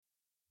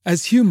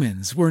As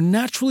humans, we're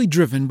naturally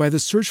driven by the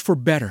search for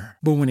better.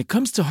 But when it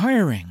comes to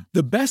hiring,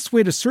 the best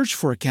way to search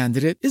for a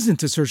candidate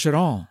isn't to search at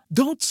all.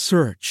 Don't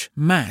search,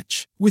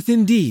 match with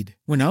Indeed.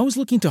 When I was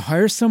looking to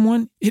hire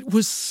someone, it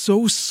was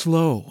so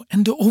slow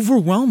and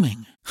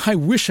overwhelming. I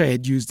wish I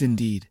had used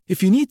Indeed.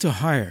 If you need to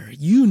hire,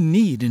 you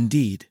need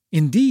Indeed.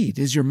 Indeed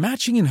is your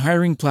matching and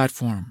hiring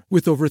platform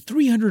with over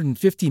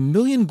 350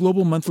 million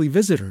global monthly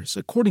visitors,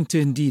 according to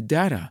Indeed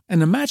data,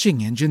 and a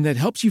matching engine that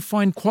helps you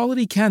find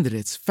quality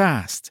candidates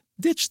fast.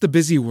 Ditch the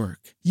busy work.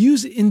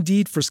 Use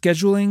Indeed for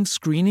scheduling,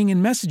 screening,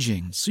 and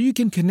messaging so you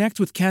can connect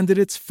with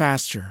candidates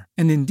faster.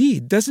 And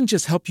Indeed doesn't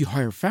just help you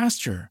hire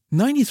faster.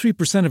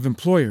 93% of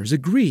employers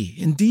agree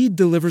Indeed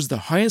delivers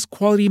the highest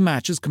quality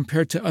matches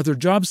compared to other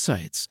job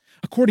sites,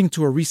 according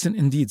to a recent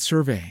Indeed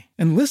survey.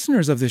 And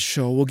listeners of this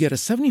show will get a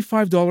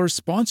 $75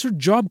 sponsored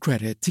job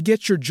credit to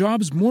get your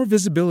jobs more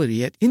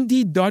visibility at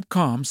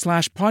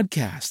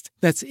Indeed.com/podcast.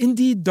 That's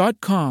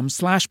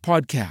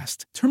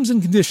Indeed.com/podcast. Terms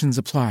and conditions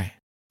apply.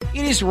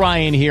 It is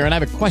Ryan here, and I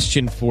have a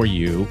question for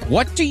you.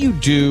 What do you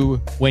do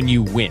when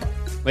you win?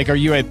 Like, are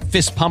you a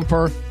fist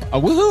pumper, a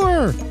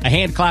woo-hooer, a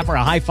hand clapper,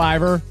 a high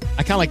fiver?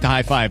 I kind of like the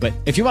high five, but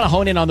if you want to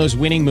hone in on those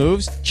winning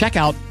moves, check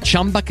out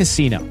Chumba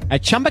Casino.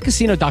 At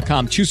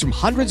ChumbaCasino.com, choose from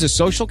hundreds of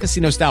social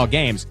casino-style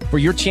games for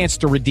your chance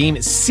to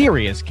redeem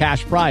serious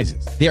cash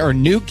prizes. There are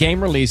new game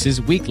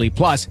releases weekly,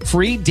 plus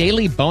free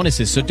daily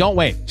bonuses, so don't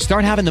wait.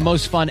 Start having the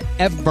most fun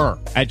ever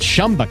at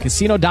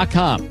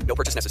ChumbaCasino.com. No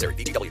purchase necessary.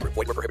 VGW. Void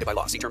where prohibited by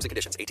law. See terms and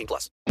conditions.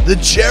 18+. The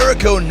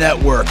Jericho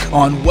Network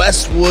on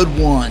Westwood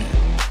One.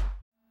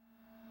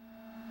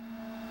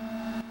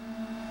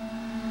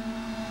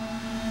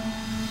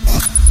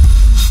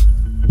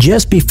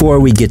 Just before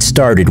we get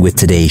started with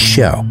today's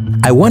show,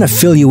 I want to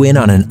fill you in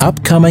on an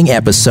upcoming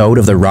episode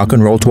of the Rock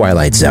and Roll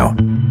Twilight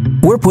Zone.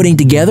 We're putting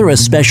together a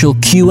special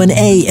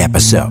Q&A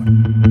episode.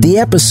 The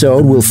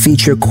episode will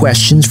feature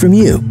questions from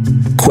you,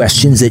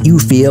 questions that you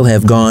feel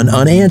have gone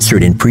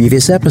unanswered in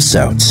previous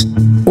episodes,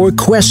 or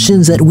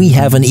questions that we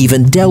haven't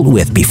even dealt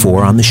with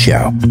before on the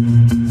show.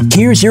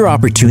 Here's your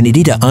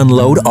opportunity to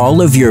unload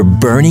all of your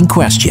burning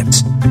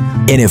questions.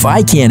 And if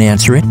I can't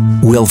answer it,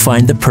 we'll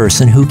find the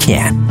person who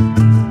can.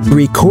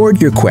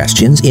 Record your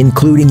questions,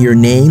 including your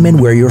name and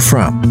where you're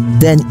from.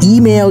 Then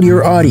email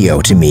your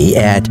audio to me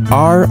at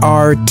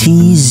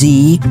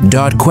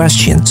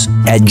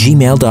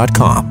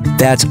rrtz.questions@gmail.com.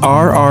 That's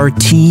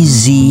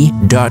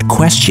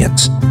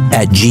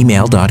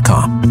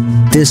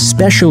rrtz.questions@gmail.com. This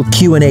special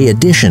Q&A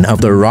edition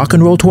of the Rock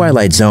and Roll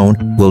Twilight Zone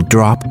will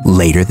drop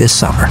later this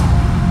summer.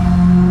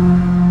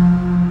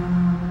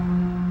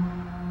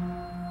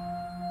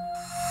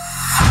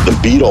 The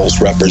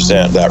Beatles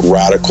represent that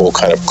radical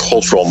kind of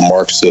cultural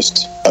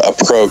Marxist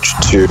approach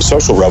to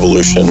social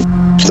revolution.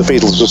 The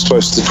Beatles were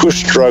supposed to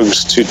push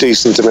drugs to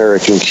decent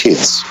American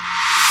kids.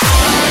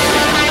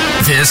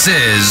 This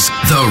is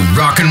the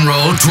Rock and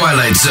Roll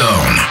Twilight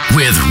Zone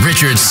with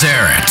Richard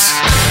Syrett.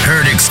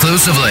 Heard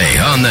exclusively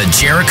on the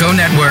Jericho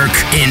Network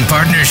in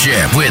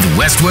partnership with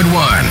Westwood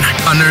One.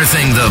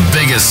 Unearthing the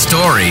biggest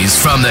stories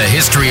from the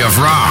history of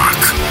rock.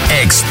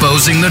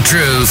 Exposing the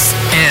truth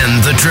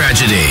and the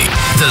tragedy.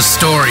 The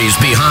stories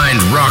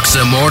behind rock's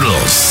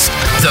immortals.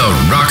 The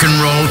Rock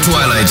and Roll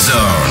Twilight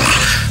Zone.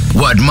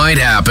 What might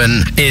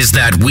happen is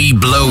that we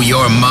blow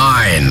your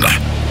mind.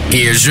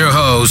 Here's your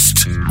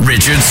host,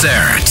 Richard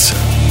Syrett.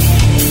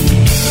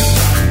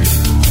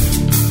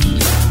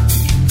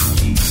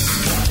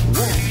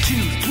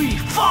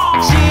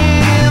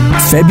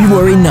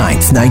 February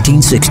 9th,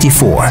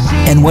 1964,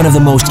 and one of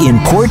the most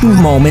important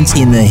moments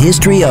in the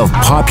history of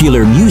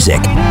popular music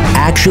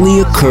actually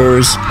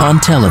occurs on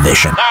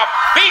television.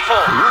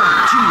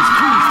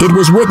 It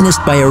was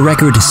witnessed by a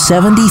record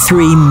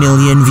 73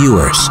 million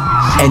viewers.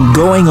 And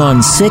going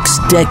on 6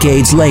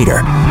 decades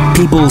later,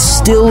 people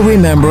still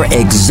remember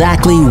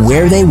exactly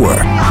where they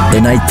were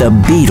the night the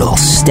Beatles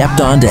stepped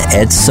onto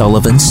Ed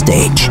Sullivan's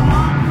stage.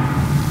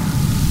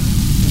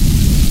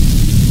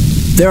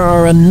 There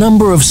are a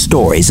number of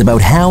stories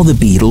about how the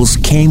Beatles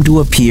came to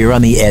appear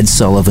on the Ed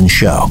Sullivan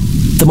Show.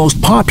 The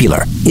most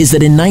popular is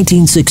that in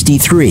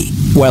 1963,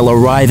 while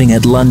arriving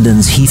at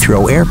London's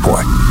Heathrow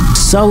Airport,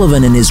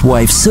 Sullivan and his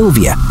wife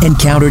Sylvia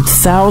encountered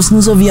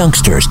thousands of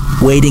youngsters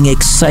waiting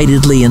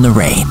excitedly in the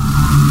rain.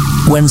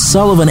 When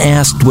Sullivan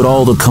asked what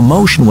all the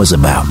commotion was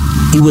about,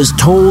 he was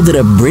told that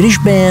a British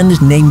band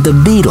named the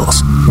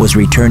Beatles was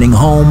returning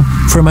home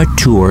from a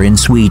tour in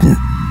Sweden.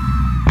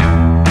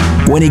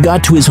 When he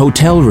got to his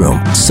hotel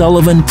room,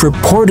 Sullivan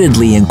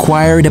purportedly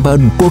inquired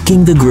about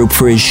booking the group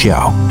for his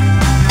show.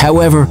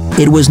 However,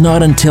 it was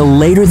not until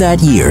later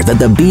that year that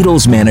the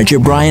Beatles manager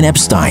Brian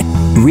Epstein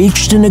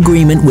reached an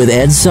agreement with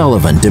Ed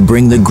Sullivan to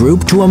bring the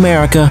group to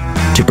America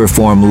to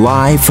perform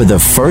live for the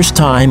first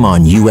time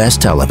on U.S.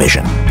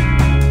 television.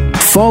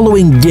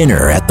 Following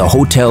dinner at the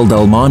Hotel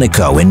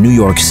Delmonico in New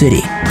York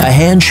City, a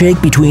handshake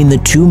between the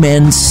two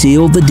men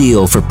sealed the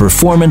deal for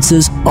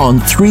performances on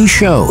 3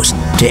 shows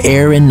to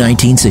air in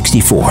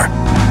 1964.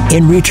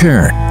 In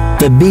return,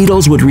 the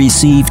Beatles would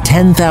receive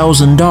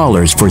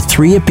 $10,000 for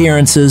 3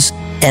 appearances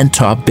and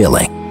top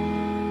billing.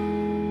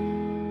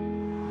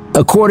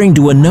 According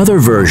to another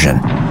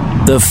version,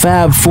 the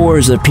Fab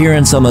Four's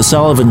appearance on The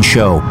Sullivan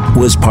Show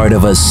was part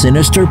of a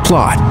sinister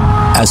plot,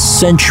 a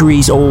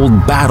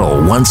centuries-old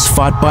battle once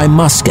fought by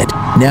musket,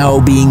 now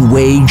being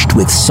waged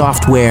with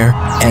software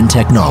and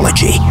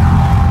technology.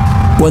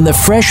 When the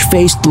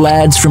fresh-faced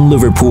lads from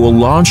Liverpool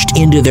launched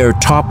into their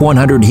top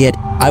 100 hit,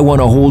 I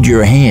Want to Hold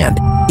Your Hand,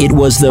 it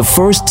was the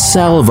first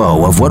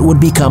salvo of what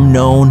would become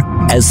known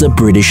as the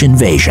British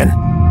invasion.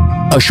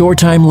 A short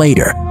time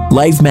later,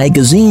 Life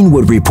magazine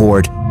would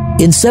report,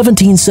 in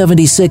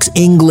 1776,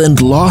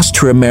 England lost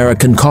her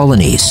American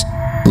colonies.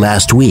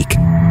 Last week,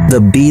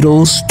 the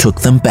Beatles took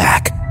them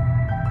back.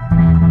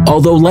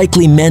 Although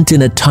likely meant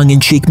in a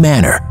tongue-in-cheek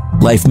manner,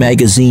 Life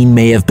magazine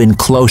may have been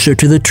closer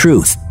to the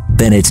truth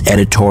than its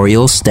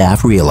editorial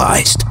staff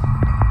realized.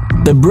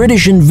 The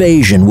British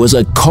invasion was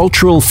a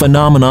cultural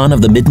phenomenon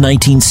of the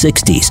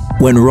mid-1960s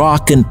when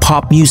rock and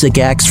pop music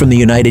acts from the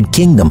United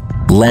Kingdom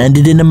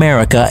landed in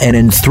America and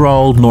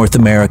enthralled North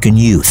American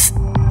youth.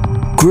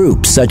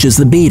 Groups such as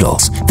the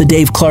Beatles, the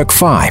Dave Clark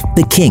Five,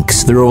 the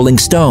Kinks, the Rolling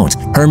Stones,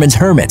 Herman's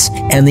Hermits,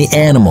 and the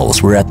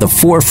Animals were at the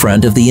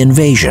forefront of the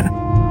invasion.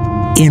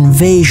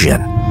 Invasion.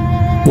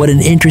 What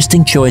an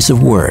interesting choice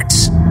of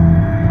words.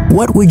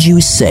 What would you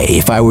say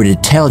if I were to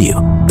tell you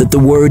that the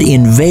word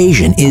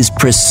invasion is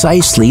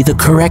precisely the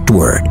correct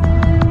word?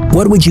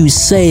 What would you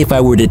say if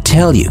I were to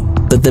tell you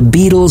that the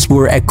Beatles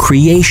were a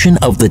creation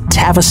of the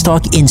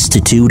Tavistock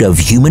Institute of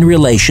Human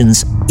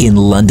Relations in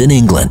London,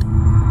 England,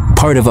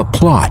 part of a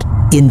plot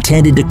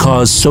intended to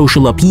cause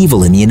social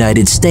upheaval in the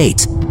United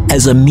States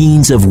as a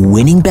means of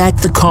winning back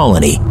the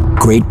colony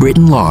Great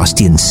Britain lost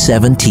in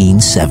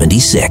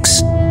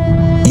 1776?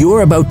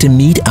 You're about to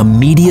meet a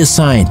media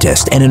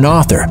scientist and an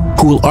author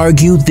who'll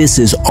argue this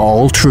is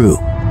all true.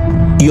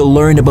 You'll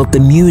learn about the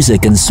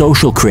music and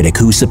social critic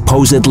who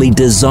supposedly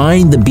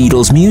designed the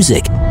Beatles'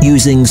 music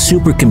using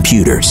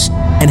supercomputers,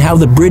 and how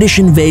the British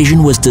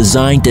invasion was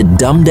designed to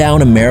dumb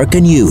down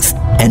American youth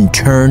and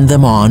turn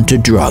them on to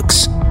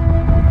drugs.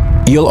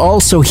 You'll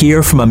also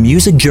hear from a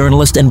music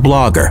journalist and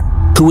blogger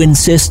who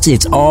insists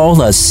it's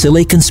all a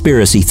silly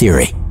conspiracy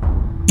theory.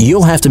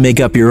 You'll have to make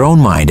up your own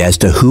mind as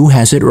to who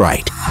has it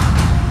right.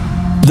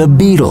 The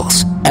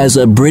Beatles as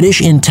a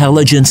British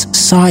intelligence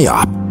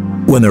psyop,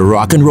 when the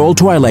Rock and Roll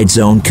Twilight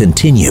Zone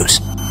continues.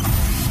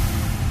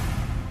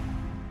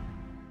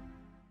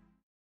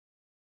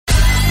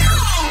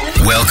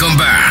 Welcome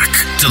back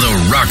to the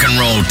Rock and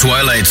Roll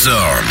Twilight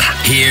Zone.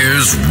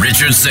 Here's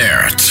Richard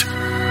Syrett.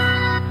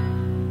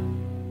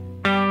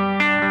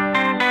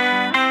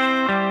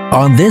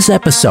 On this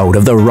episode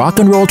of the Rock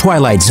and Roll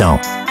Twilight Zone,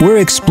 we're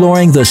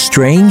exploring the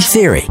strange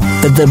theory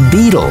that the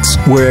Beatles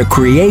were a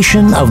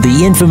creation of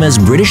the infamous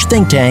British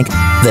think tank,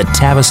 the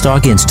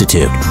Tavistock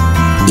Institute.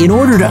 In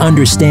order to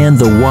understand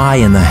the why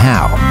and the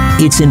how,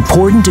 it's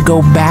important to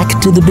go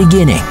back to the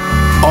beginning,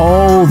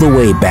 all the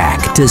way back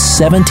to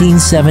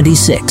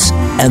 1776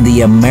 and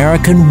the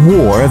American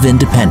War of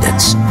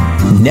Independence.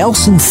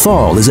 Nelson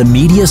Thall is a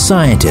media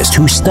scientist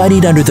who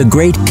studied under the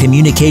great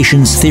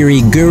communications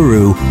theory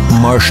guru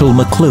Marshall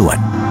McLuhan.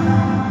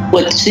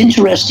 What's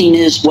interesting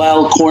is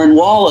while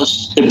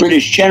Cornwallis, the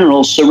British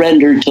general,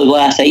 surrendered to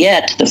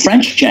Lafayette, the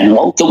French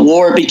general, the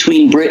war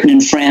between Britain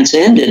and France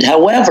ended.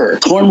 However,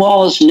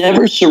 Cornwallis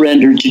never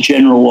surrendered to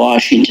General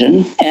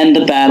Washington, and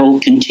the battle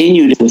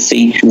continued with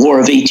the War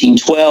of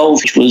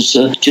 1812, which was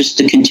just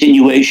the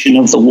continuation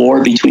of the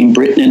war between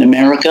Britain and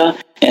America.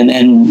 And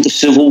then the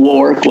Civil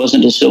War, it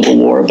wasn't a civil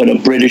war, but a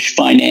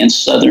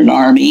British-financed Southern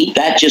Army.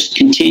 That just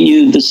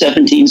continued the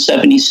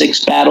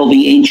 1776 battle,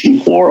 the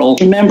ancient quarrel.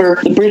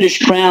 Remember, the British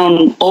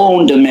Crown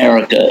owned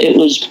America. It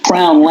was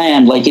Crown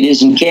land like it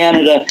is in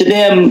Canada. To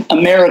them,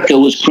 America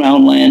was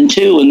Crown land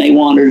too, and they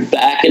wanted it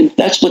back. And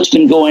that's what's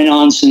been going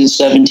on since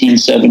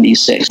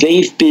 1776.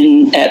 They've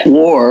been at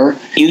war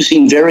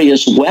using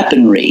various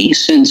weaponry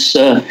since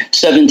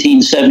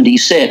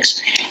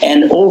 1776.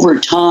 And over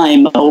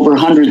time, over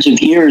hundreds of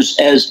years,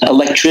 as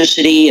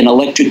electricity and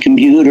electric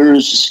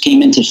computers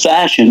came into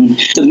fashion,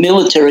 the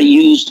military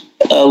used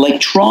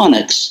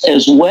electronics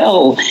as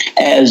well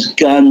as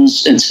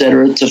guns,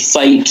 etc., to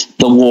fight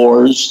the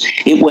wars.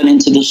 It went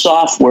into the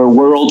software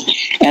world,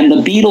 and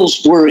the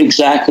Beatles were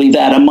exactly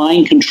that, a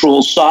mind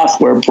control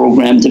software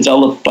program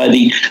developed by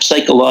the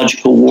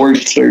Psychological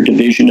Warfare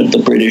Division of the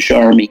British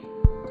Army.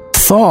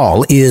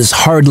 Thall is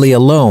hardly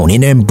alone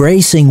in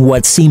embracing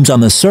what seems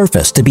on the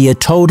surface to be a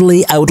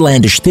totally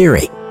outlandish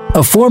theory.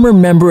 A former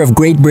member of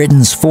Great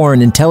Britain's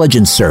Foreign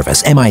Intelligence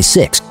Service,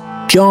 MI6,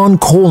 John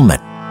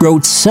Coleman,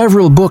 wrote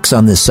several books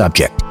on this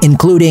subject,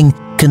 including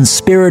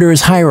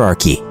Conspirators'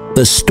 Hierarchy,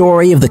 The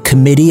Story of the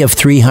Committee of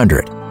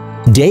 300.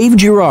 Dave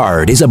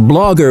Gerard is a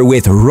blogger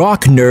with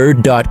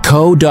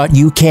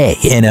rocknerd.co.uk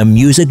and a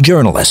music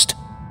journalist.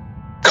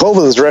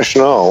 Coleman's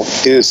rationale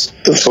is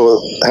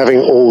for having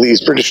all these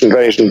British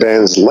invasion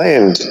bands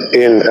land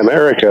in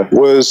America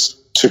was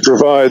to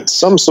provide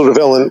some sort of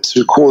element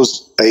to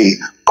cause a,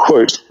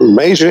 quote,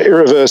 major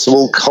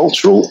irreversible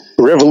cultural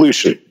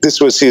revolution. This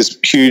was his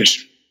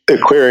huge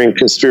Aquarian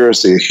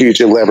conspiracy, a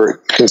huge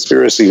elaborate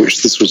conspiracy,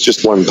 which this was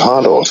just one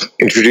part of,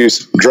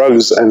 introduced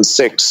drugs and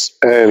sex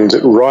and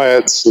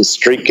riots and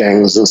street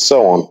gangs and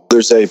so on.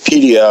 There's a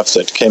PDF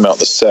that came out in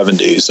the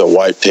 70s, a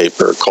white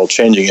paper called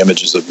Changing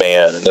Images of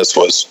Man, and this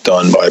was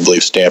done by, I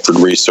believe, Stanford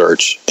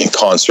Research in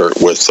concert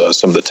with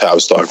some of the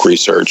Tavistock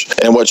research.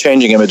 And what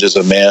Changing Images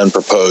of Man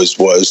proposed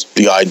was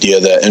the idea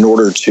that in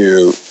order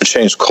to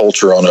change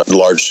culture on a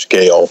large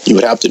scale, you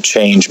would have to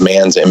change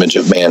man's image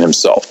of man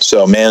himself.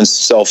 So man's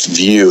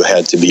self-view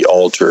had to be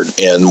altered,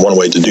 and one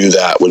way to do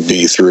that would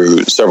be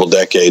through several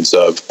decades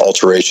of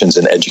alterations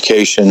in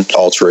education,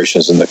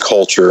 alterations in the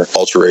culture,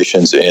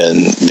 alterations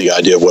in the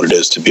idea of what it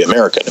is to be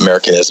American.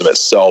 Americanism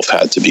itself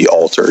had to be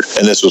altered,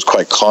 and this was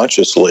quite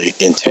consciously,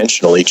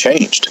 intentionally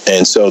changed.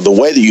 And so the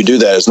way that you do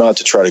that is not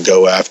to try to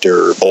go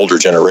after older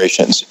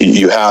generations.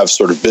 You have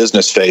sort of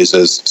business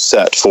phases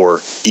set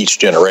for each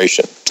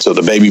generation. So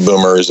the baby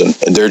boomers and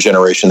their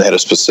generation, they had a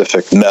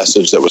specific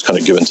message that was kind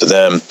of given to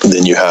them. And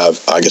then you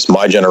have, I guess,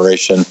 my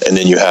generation, and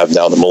then you have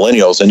now the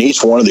millennials. And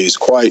each one of these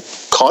quite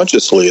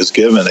consciously is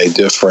given a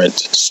different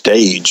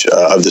stage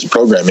of this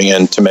programming.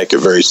 And to make it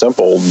very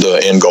simple,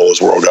 the end goal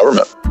is world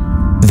government.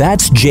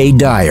 That's Jay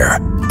Dyer,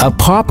 a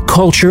pop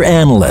culture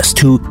analyst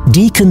who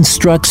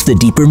deconstructs the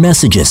deeper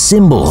messages,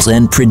 symbols,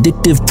 and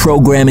predictive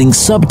programming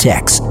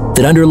subtexts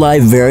that underlie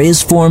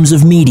various forms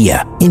of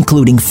media,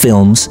 including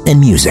films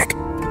and music.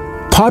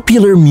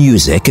 Popular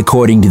music,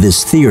 according to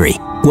this theory,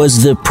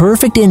 was the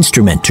perfect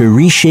instrument to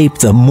reshape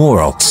the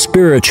moral,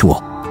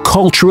 spiritual,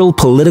 cultural,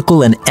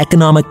 political, and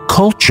economic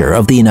culture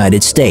of the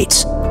United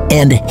States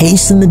and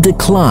hasten the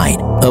decline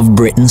of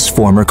Britain's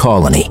former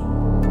colony.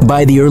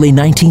 By the early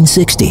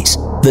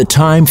 1960s, the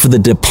time for the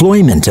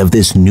deployment of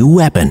this new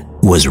weapon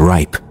was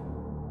ripe.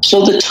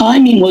 So the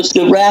timing was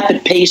the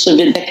rapid pace of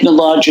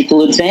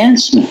technological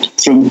advancement,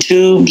 from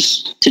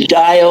tubes to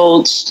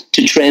diodes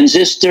to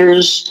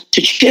transistors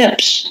to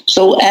chips.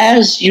 So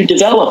as you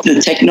develop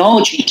the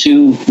technology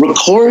to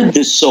record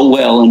this so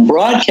well and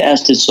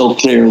broadcast it so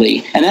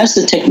clearly, and as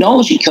the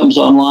technology comes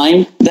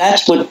online,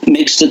 that's what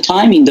makes the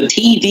timing. The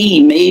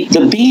TV made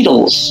the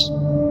Beatles.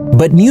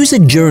 But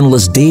music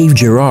journalist Dave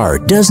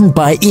Gerard doesn't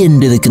buy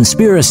into the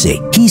conspiracy.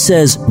 He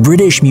says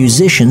British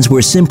musicians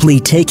were simply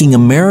taking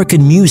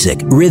American music,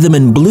 rhythm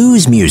and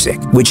blues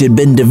music, which had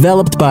been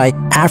developed by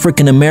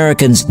African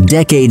Americans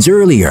decades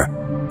earlier,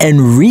 and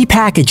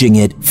repackaging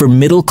it for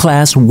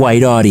middle-class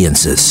white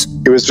audiences.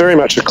 It was very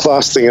much a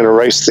class thing and a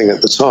race thing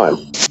at the time.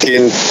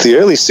 In the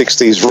early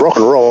 60s, rock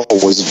and roll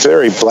was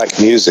very black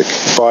music.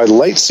 By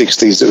late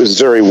 60s, it was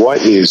very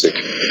white music.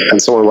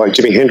 And someone like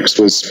Jimi Hendrix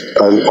was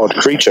an odd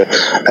creature.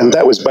 And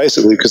that was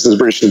basically because of the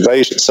British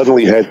invasion.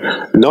 Suddenly you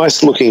had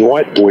nice-looking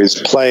white boys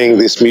playing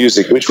this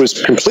music, which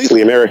was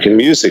completely American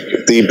music.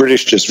 The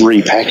British just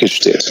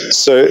repackaged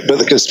it. But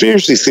the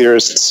conspiracy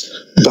theorists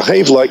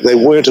behaved like they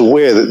weren't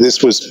aware that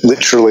this was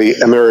literally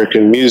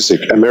American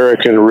music,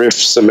 American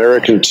riffs,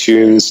 American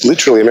tunes,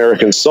 literally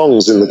American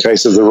songs in the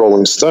case of the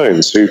Rolling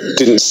Stones, who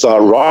didn't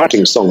start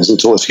writing songs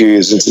until a few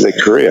years into their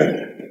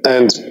career.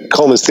 And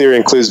Coleman's theory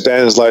includes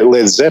bands like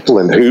Led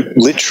Zeppelin, who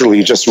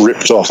literally just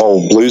ripped off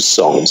old blues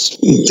songs.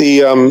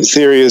 The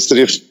theory is that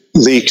if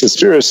the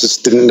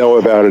conspiracists didn't know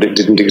about it, it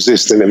didn't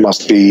exist, then it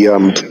must be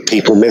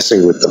people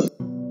messing with them.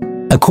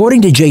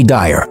 According to Jay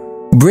Dyer,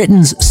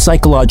 Britain's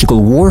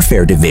Psychological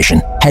Warfare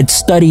Division had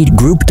studied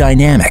group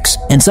dynamics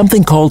and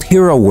something called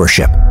hero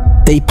worship.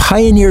 They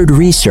pioneered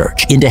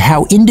research into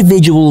how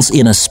individuals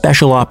in a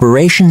special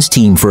operations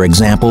team, for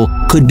example,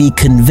 could be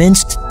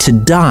convinced to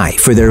die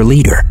for their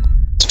leader.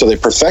 So they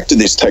perfected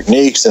these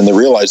techniques, and the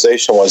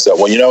realization was that,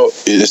 well, you know,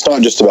 it's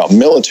not just about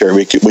military.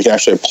 We can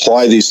actually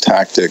apply these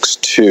tactics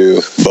to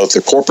both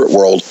the corporate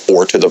world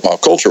or to the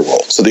pop culture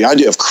world. So the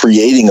idea of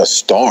creating a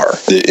star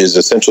is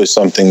essentially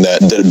something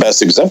that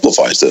best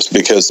exemplifies this,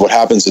 because what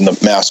happens in the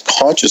mass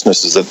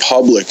consciousness is that the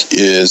public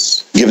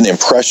is given the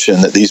impression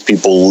that these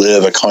people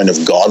live a kind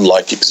of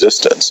godlike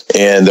existence,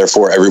 and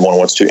therefore everyone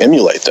wants to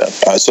emulate them.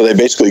 So they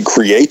basically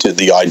created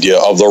the idea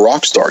of the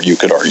rock star, you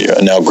could argue.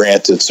 And now,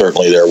 granted,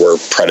 certainly there were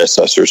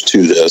predecessors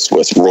to this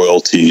with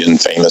royalty and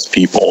famous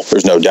people,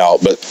 there's no doubt,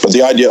 but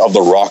the idea of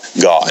the rock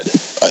god,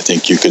 I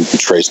think you could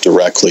trace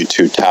directly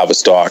to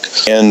Tavistock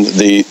and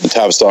the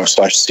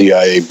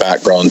Tavistock/CIA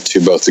background to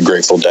both the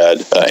Grateful Dead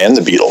and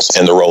the Beatles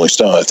and the Rolling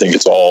Stones. I think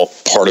it's all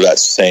part of that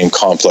same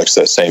complex,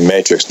 that same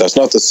matrix. That's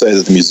not to say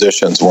that the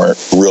musicians weren't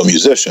real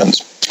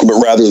musicians,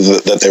 but rather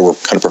that they were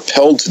kind of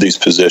propelled to these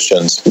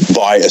positions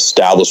by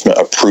establishment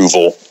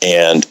approval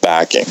and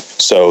backing.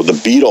 So the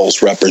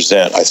Beatles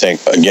represent, I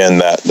think, again,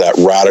 that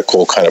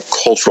radical kind of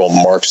cultural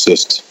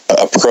Marxist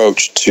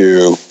approach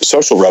to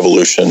social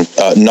revolution,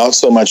 not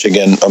so much,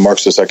 again, a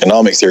Marxist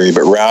economic theory,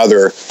 but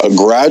rather a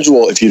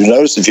gradual, if you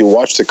notice, if you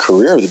watch the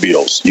career of the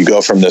Beatles, you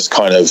go from this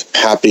kind of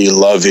happy,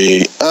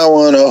 lovey, I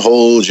want to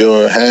hold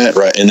your hand,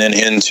 right, and then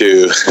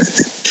into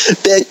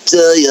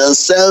picture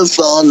yourself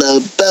on a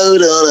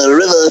boat on a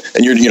river,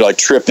 and you're like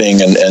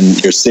tripping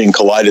and you're seeing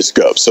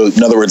kaleidoscope. So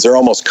in other words, they're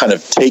almost kind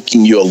of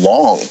taking you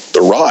along the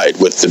the ride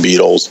with the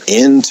Beatles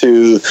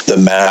into the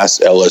mass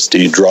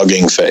LSD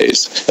drugging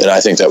phase. And I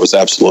think that was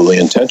absolutely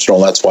intentional.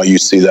 That's why you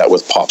see that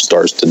with pop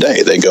stars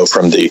today. They go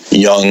from the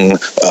young,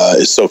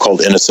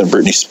 so-called innocent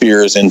Britney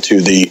Spears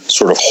into the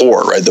sort of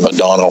whore, right? The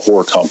Madonna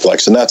whore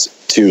complex. And that's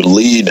to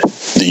lead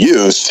the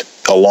youth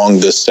along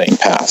this same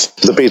path.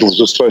 The Beatles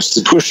were supposed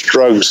to push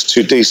drugs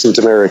to decent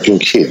American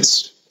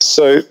kids.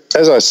 So,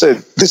 as I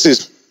said, this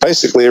is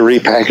basically a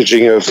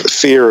repackaging of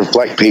fear of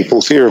black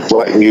people, fear of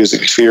black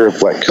music, fear of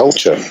black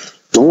culture.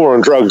 The war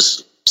on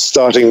drugs,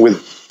 starting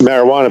with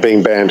marijuana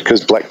being banned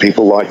because black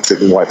people liked it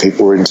and white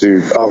people were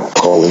into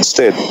alcohol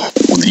instead.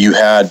 You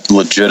had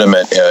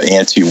legitimate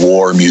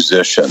anti-war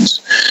musicians,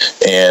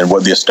 and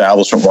what the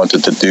establishment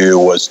wanted to do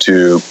was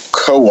to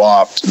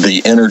co-opt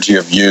the energy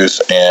of youth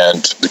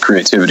and the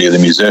creativity of the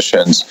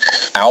musicians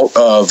out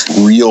of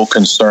real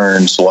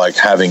concerns like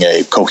having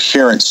a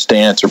coherent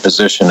stance or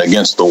position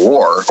against the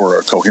war for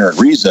a coherent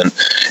reason,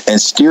 and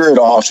steer it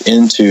off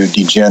into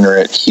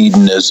degenerate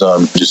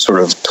hedonism, just sort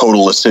of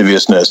total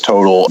lasciviousness,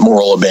 total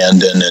moral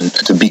abandon, and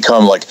to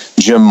become like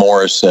Jim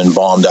Morrison,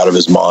 bombed out of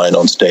his mind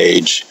on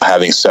stage,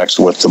 having sex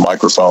with the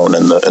microphone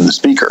and the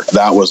speaker.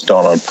 That was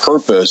done on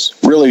purpose,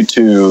 really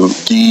to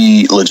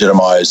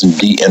delegitimize and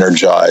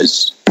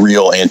de-energize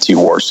real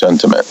anti-war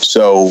sentiment.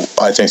 So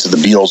I think that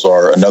the Beatles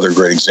are another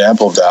great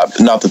example of that.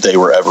 Not that they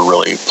were ever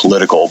really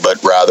political,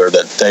 but rather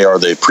that they are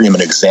the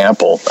preeminent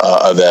example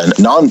of a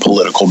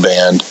non-political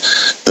band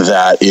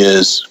that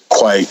is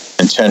quite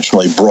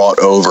intentionally brought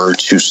over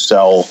to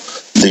sell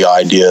the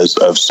ideas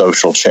of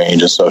social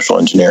change and social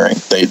engineering.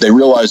 They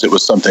realized it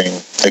was something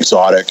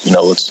exotic.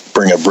 Let's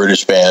bring a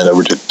British band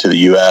over to the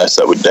U.S.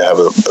 that would have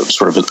a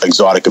sort of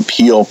exotic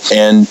appeal.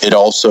 And it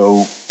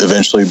also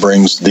eventually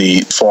brings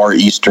the Far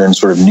Eastern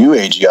sort of New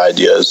Agey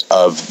ideas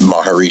of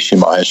Maharishi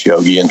Mahesh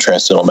Yogi and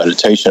transcendental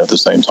meditation at the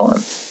same time,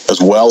 as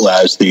well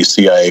as the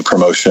CIA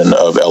promotion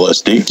of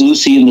LSD.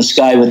 Lucy in the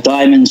Sky with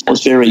Diamonds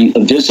was very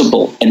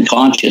visible and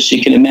conscious.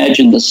 You can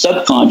imagine the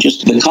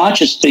subconscious. The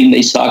conscious thing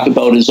they talk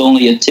about is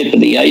only a tip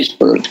of the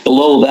iceberg.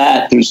 Below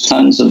that, there's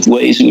tons of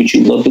ways in which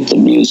you look at the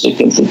music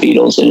of the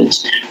Beatles, and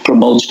it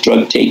promotes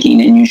drug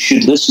taking, and you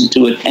should listen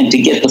to it. And to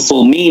get the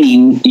full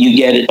meaning, you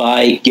get it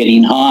by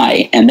getting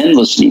high and then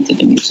listening to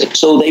the music.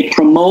 So they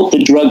promote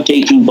the drug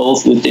taking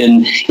both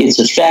within its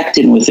effect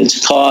and with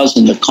its cause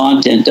and the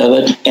content of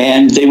it.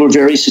 And they were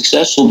very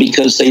successful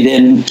because they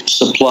then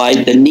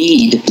supplied the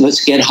need.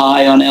 Let's get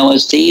high on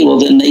LSD. Well,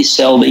 then they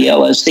sell the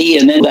LSD.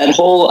 And then that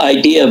whole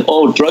idea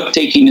of, drug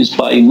taking is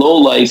by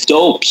low-life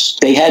dopes,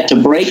 they had to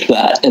break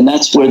that. And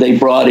that's where they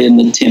brought in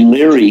the Tim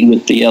Leary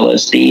with the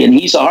LSD. And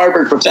he's a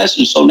Harvard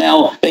professor. So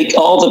now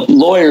all the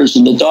lawyers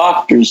and the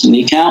doctors and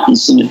the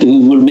accountants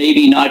who were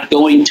maybe not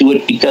going to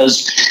it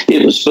because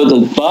it was for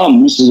the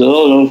bums,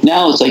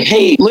 now it's like,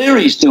 hey,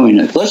 Leary's doing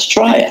it. Let's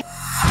try it.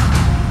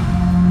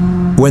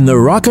 When the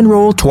Rock and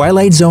Roll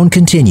Twilight Zone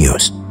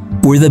continues,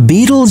 were the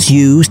Beatles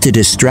used to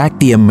distract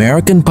the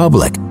American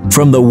public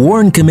from the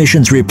Warren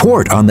Commission's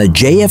report on the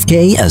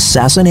JFK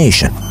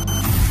assassination?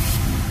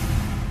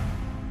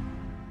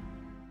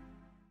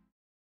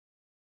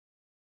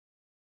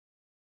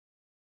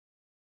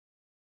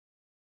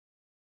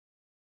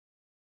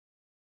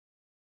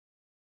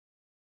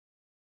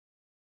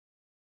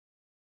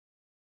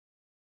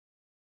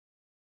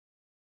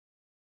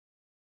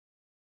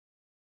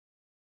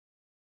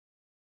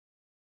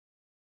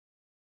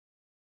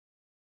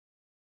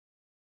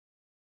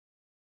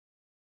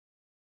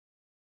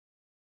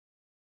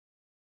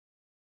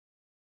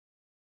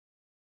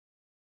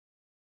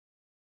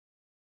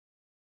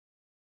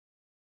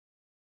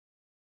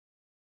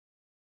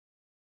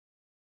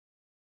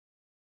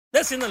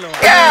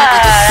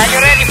 Yeah, are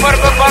you ready for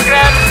the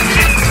program?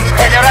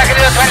 And the Rock and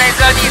Roll Twilight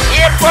Zone is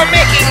here for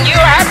making you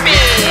happy.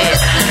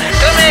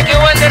 To make you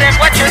wonder if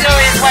what you know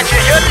is what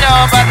you should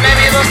know, but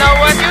maybe you don't know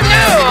what you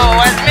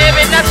know, and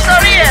maybe not so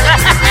real.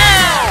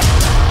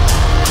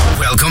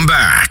 Welcome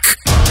back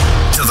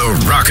to the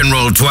Rock and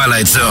Roll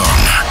Twilight Zone.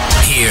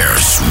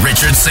 Here's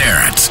Richard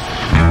Serrett.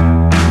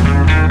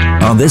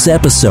 On this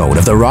episode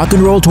of the Rock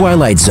and Roll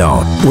Twilight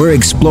Zone, we're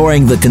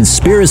exploring the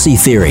conspiracy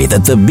theory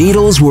that the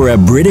Beatles were a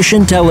British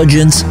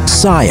intelligence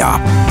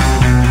psyop.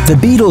 The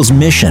Beatles'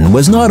 mission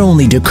was not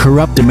only to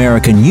corrupt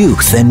American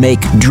youth and make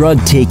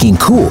drug-taking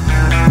cool,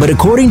 but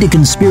according to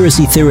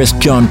conspiracy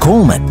theorist John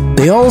Coleman,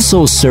 they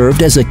also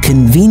served as a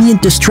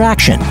convenient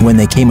distraction when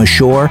they came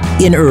ashore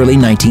in early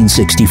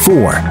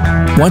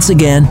 1964. Once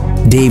again,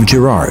 Dave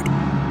Gerard.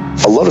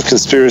 A lot of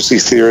conspiracy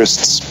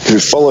theorists who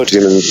followed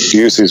him and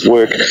used his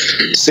work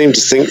seem to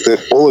think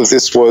that all of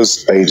this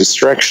was a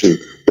distraction.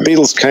 The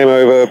Beatles came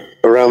over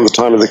around the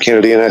time of the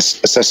Kennedy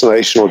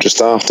assassination or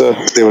just after.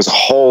 There was a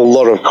whole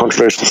lot of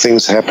controversial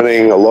things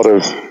happening, a lot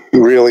of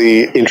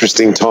really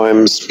interesting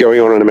times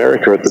going on in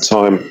America at the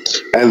time.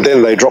 And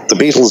then they dropped the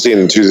Beatles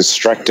in to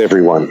distract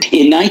everyone.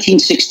 In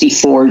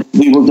 1964,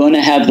 we were going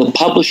to have the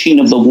publishing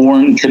of the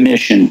Warren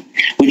Commission,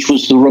 which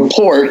was the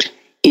report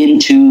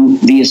into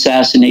the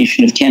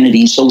assassination of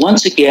Kennedy. So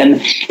once again,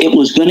 it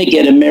was going to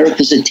get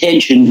America's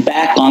attention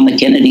back on the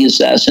Kennedy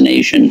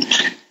assassination.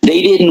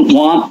 They didn't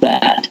want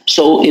that.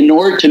 So in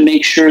order to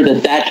make sure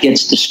that that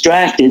gets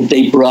distracted,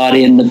 they brought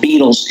in the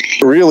Beatles.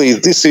 Really,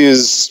 this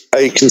is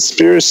a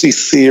conspiracy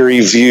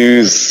theory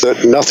view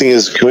that nothing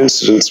is a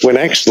coincidence when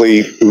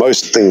actually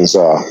most things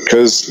are,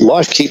 because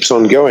life keeps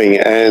on going,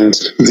 and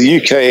the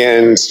UK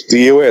and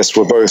the US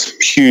were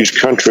both huge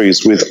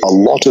countries with a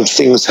lot of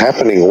things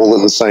happening all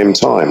at the same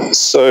time.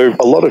 So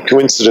a lot of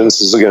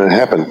coincidences are going to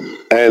happen,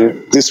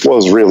 and this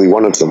was really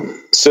one of them.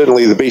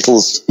 Certainly the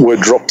Beatles were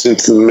dropped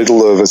into the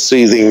middle of a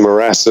seething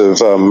morass of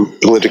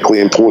politically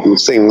important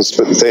things,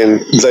 but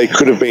then they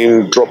could have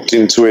been dropped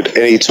into it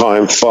any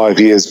time 5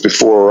 years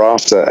before or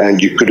after,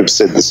 and you could have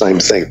said the same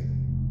thing.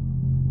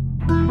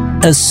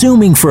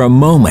 Assuming for a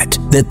moment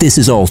that this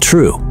is all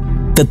true,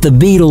 that the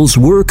Beatles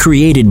were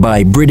created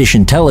by British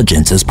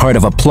intelligence as part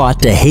of a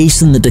plot to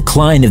hasten the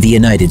decline of the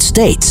United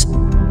States,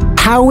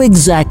 how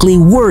exactly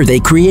were they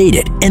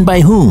created, and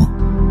by whom?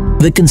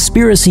 The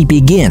conspiracy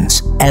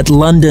begins at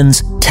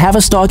London's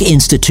Tavistock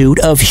Institute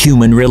of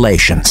Human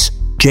Relations.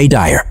 Jay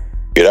Dyer.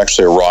 It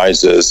actually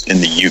arises in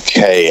the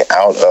UK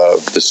out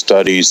of the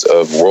studies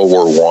of World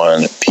War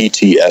I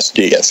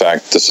PTSD. In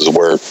fact, this is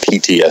where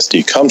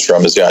PTSD comes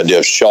from, is the idea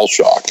of shell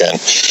shock. And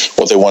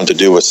what they wanted to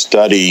do was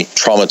study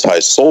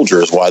traumatized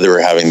soldiers, why they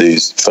were having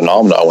these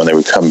phenomena when they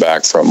would come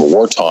back from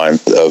wartime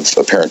of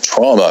apparent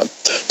trauma.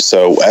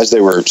 So as they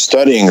were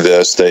studying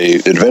this,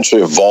 it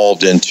eventually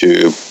evolved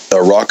into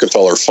a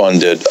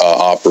Rockefeller-funded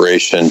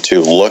operation to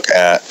look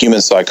at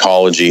human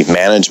psychology,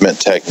 management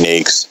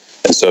techniques,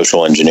 and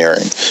social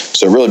engineering.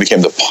 So it really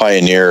became the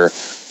pioneer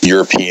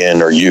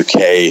European or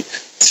UK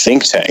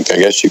think tank, I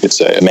guess you could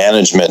say, a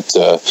management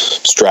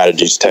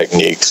strategies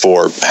technique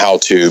for how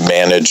to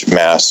manage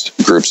mass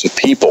groups of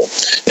people.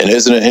 And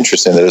isn't it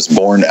interesting that it's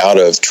born out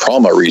of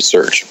trauma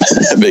research?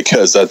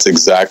 Because that's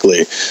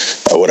exactly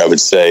what I would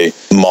say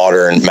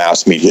modern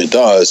mass media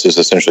does, is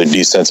essentially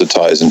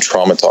desensitize and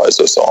traumatize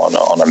us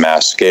on a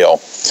mass scale.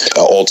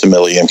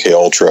 Ultimately,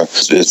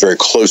 MKUltra is very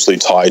closely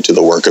tied to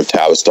the work of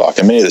Tavistock,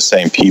 and many of the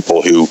same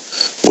people who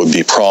would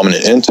be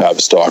prominent in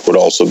Tavistock would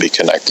also be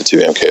connected to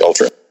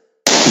MKUltra.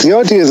 The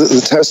idea that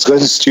the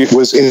Tavistock Institute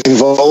was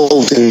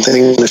involved in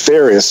anything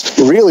nefarious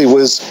really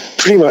was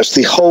pretty much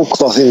the whole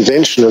cloth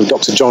invention of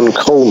Dr. John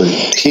Coleman.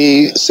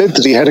 He said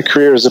that he had a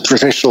career as a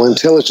professional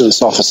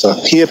intelligence officer.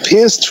 He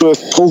appears to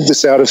have pulled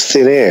this out of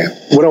thin air.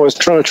 When I was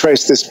trying to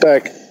trace this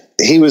back,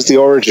 he was the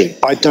origin.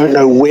 I don't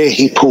know where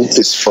he pulled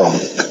this from,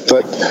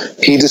 but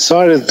he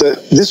decided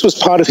that this was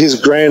part of his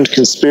grand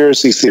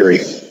conspiracy theory,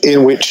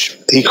 in which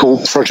he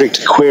called Project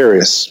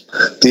Aquarius,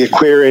 the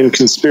Aquarian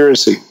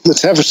conspiracy. The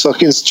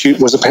Tavistock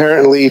Institute was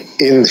apparently,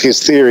 in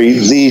his theory,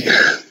 the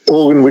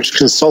organ which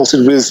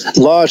consulted with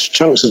large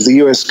chunks of the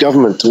US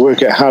government to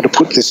work out how to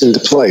put this into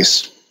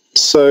place.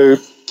 So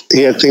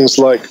he had things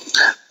like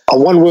a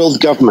one world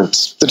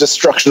government, the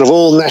destruction of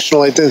all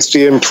national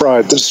identity and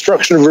pride, the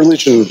destruction of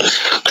religion,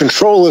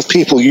 control of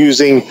people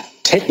using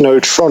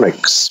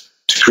technotronics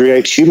to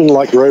create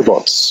human-like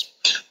robots,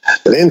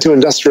 an end to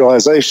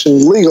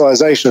industrialization,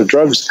 legalization of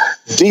drugs,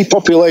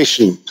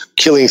 depopulation,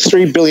 killing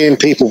 3 billion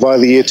people by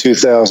the year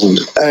 2000.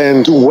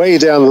 And way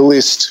down the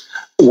list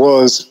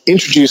was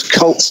introduce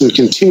cults and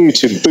continue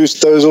to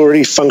boost those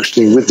already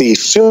functioning with the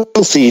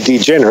filthy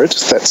degenerate,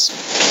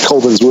 that's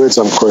Coleman's words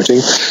I'm quoting,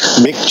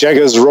 Mick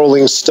Jagger's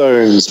Rolling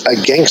Stones, a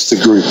gangster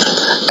group,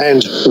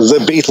 and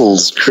the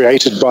Beatles,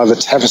 created by the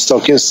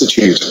Tavistock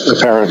Institute,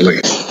 apparently.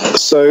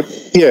 So,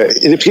 yeah,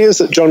 it appears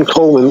that John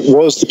Coleman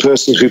was the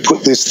person who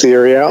put this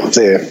theory out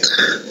there.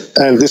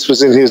 And this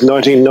was in his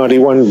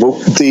 1991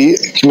 book, The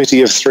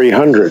Committee of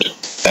 300.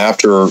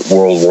 After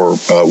World War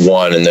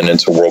I and then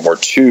into World War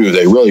II,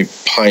 they really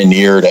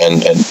pioneered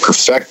and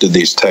perfected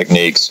these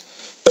techniques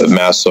of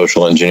mass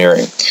social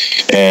engineering.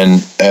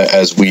 And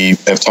as we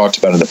have talked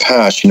about in the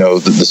past,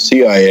 the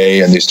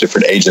CIA and these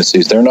different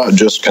agencies, they're not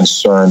just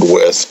concerned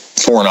with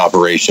foreign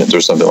operations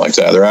or something like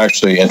that. They're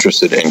actually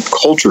interested in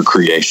culture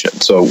creation.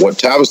 So what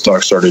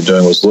Tavistock started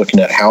doing was looking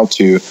at how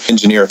to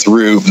engineer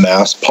through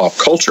mass pop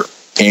culture.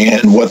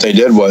 And what they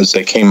did was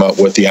they came up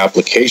with the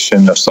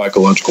application of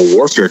psychological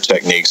warfare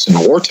techniques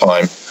in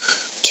wartime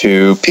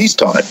to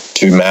peacetime,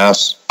 to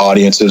mass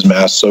audiences,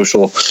 mass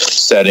social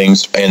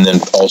settings, and then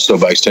also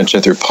by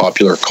extension through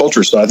popular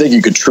culture. So I think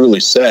you could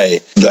truly say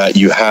that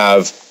you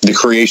have the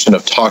creation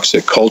of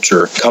toxic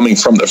culture coming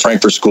from the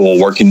Frankfurt School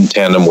working in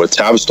tandem with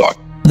Tavistock.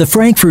 The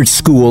Frankfurt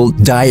School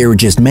Dyer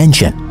just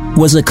mentioned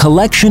was a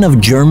collection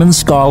of German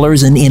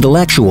scholars and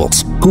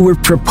intellectuals who were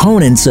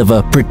proponents of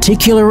a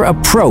particular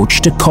approach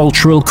to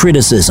cultural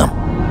criticism.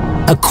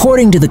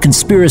 According to the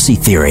conspiracy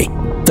theory,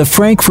 the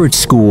Frankfurt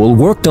School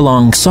worked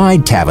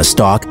alongside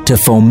Tavistock to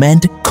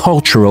foment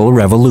cultural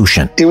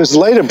revolution. It was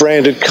later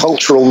branded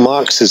cultural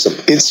Marxism.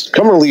 It's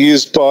commonly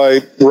used by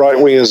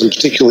right-wingers, and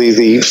particularly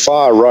the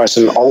far right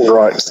and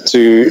alt-right,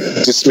 to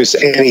dismiss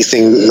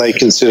anything that they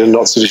consider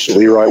not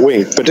sufficiently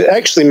right-wing. But it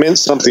actually meant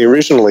something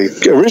originally.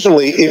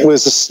 Originally, it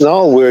was a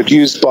snarl word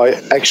used by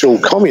actual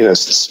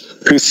communists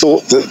who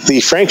thought that the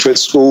Frankfurt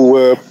School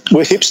were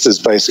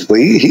hipsters,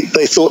 basically.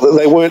 They thought that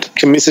they weren't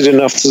committed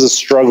enough to the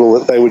struggle,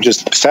 that they were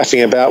just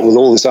faffing about with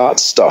all this art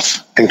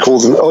stuff, and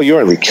called them, oh,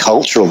 you're only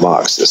cultural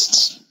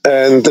Marxists.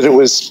 And that it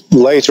was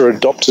later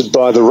adopted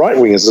by the right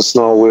wing as a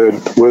snarl word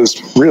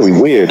was really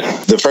weird.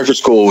 The Frankfurt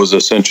School was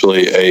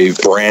essentially a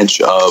branch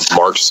of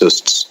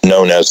Marxists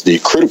known as the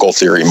critical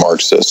theory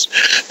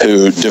Marxists,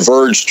 who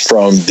diverged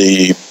from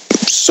the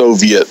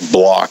Soviet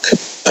bloc,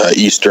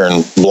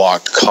 Eastern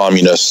Bloc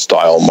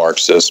communist-style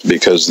Marxists,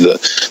 because the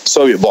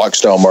Soviet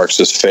bloc-style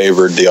Marxists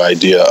favored the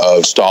idea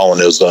of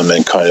Stalinism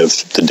and kind of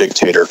the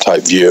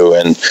dictator-type view,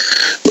 and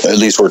at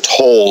least we're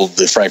told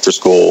the Frankfurt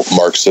School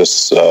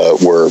Marxists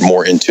were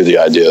more into the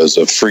ideas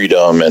of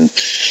freedom and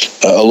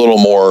a little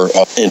more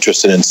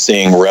interested in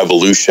seeing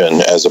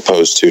revolution as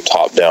opposed to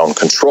top-down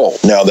control.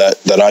 Now,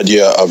 that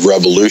idea of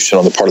revolution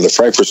on the part of the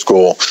Frankfurt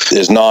School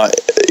is not,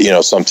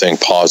 something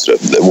positive.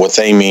 What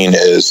they mean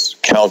is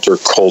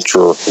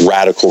counterculture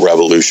radical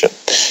revolution.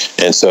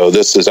 And so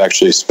this is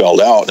actually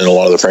spelled out in a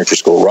lot of the Frankfurt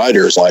School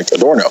writers like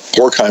Adorno.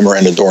 Horkheimer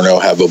and Adorno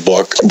have a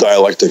book,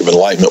 Dialectic of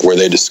Enlightenment, where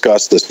they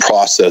discuss this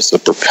process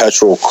of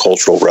perpetual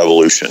cultural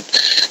revolution.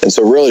 And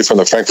so really from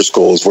the Frankfurt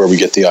School is where we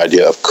get the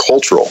idea of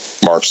cultural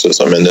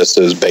Marxism. And this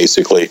is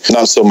basically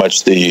not so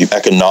much the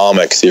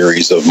economic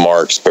theories of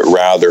Marx, but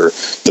rather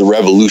the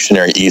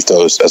revolutionary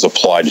ethos as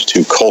applied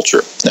to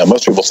culture. Now,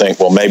 most people think,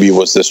 well, maybe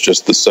was this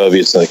just the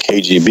Soviets and the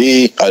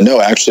KGB? No,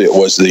 actually, it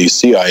was the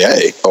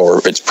CIA,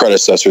 or its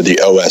predecessor, the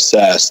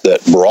OSS, that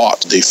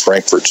brought the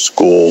Frankfurt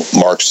School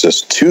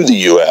Marxists to the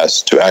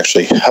U.S. to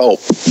actually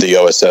help the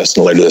OSS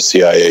and later the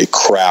CIA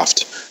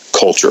craft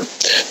culture.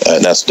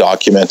 And that's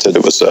documented.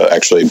 It was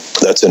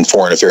that's in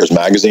Foreign Affairs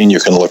magazine. You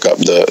can look up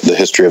the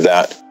history of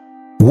that.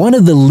 One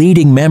of the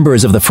leading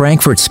members of the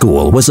Frankfurt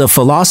School was a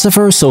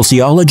philosopher,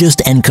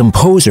 sociologist, and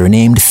composer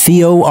named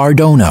Theo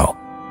Adorno.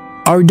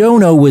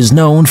 Adorno was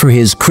known for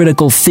his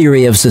critical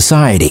theory of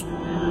society.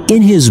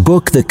 In his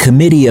book, The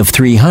Committee of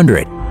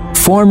 300,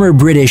 former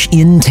British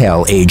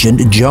intel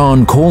agent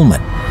John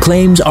Coleman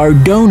claims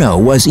Adorno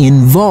was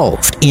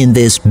involved in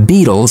this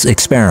Beatles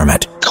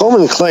experiment.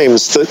 Coleman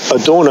claims that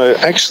Adorno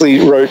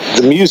actually wrote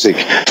the music,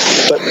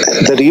 but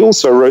that he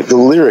also wrote the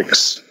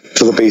lyrics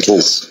for the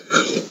Beatles,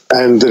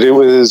 and that it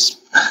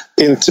was,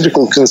 in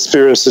typical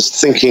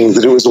conspiracist thinking,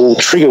 that it was all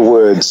trigger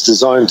words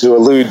designed to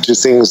allude to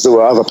things that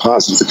were other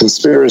parts of the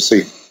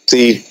conspiracy.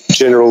 The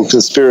general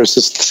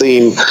conspiracist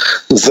theme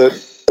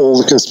that all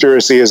the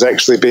conspiracy is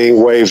actually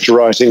being waved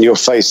right in your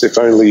face if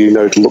only you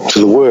know to look for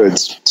the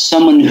words.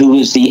 Someone who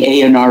is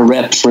the A&R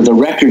rep for the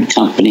record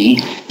company,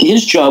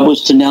 his job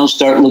was to now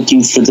start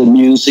looking for the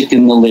music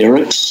and the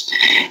lyrics,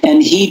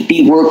 and he'd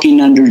be working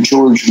under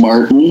George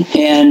Martin,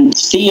 and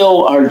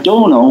Theo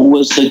Adorno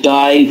was the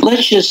guy,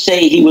 let's just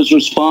say he was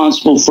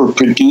responsible for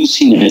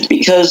producing it,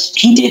 because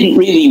he didn't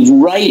really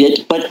write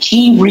it, but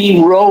he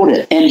rewrote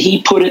it, and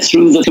he put it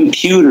through the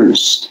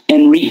computers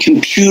and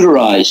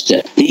recomputerized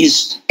it.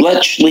 These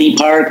Bletchley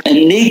Park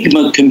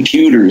Enigma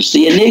computers.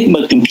 The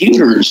Enigma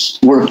computers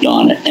worked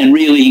on it and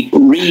really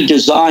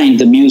redesigned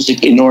the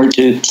music in order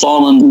to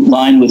fall in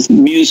line with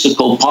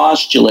musical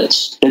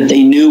postulates that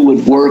they knew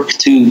would work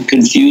to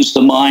confuse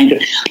the mind.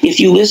 If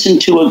you listen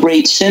to a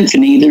great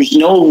symphony, there's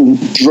no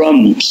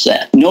drum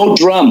set, no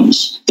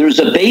drums. There's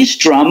a bass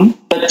drum,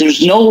 but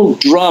there's no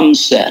drum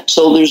set.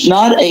 So there's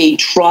not a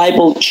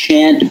tribal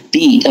chant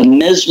beat, a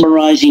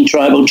mesmerizing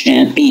tribal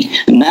chant beat.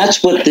 And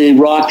that's what the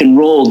rock and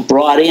roll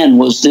brought in,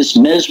 was this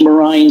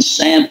mesmerizing,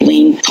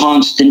 sampling,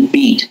 constant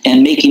beat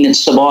and making it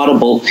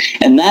subaudible.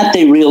 And that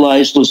they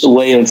realized was a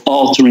way of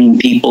altering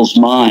people's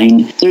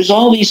mind. There's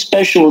all these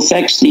special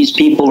effects these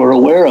people are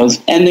aware of,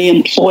 and they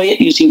employ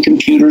it using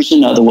computers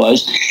and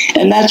otherwise.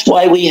 And that's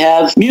why we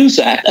have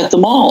Muzak at the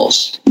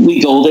malls.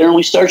 We go there and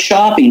we start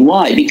shopping.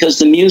 Why? Because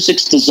the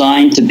music's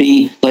designed to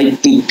be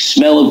like the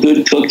smell of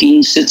good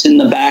cooking sits in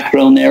the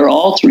background there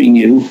altering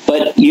you,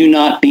 but you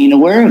not being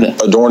aware of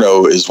it.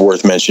 Adorno is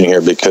worth mentioning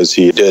here because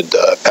he did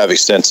have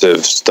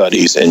extensive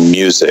studies in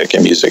music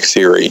and music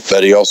theory,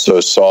 but he also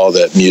saw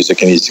that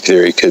music and music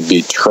theory could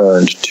be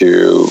turned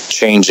to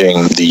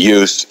changing the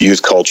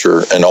youth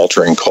culture and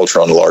altering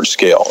culture on a large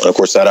scale. And of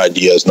course, that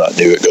idea is not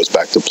new. It goes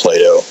back to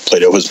Plato.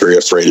 Plato was very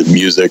afraid of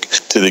music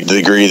to the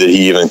degree that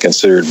he even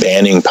considered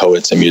banning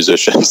poets and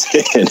musicians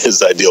in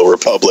his ideal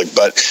republic.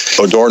 But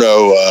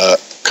Adorno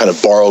kind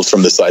of borrowed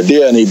from this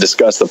idea, and he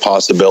discussed the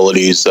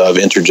possibilities of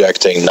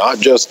interjecting not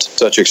just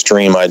such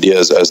extreme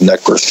ideas as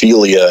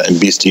necrophilia and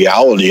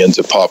bestiality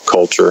into pop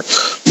culture,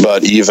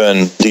 but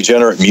even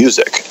degenerate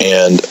music.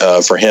 And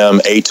for him,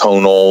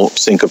 atonal,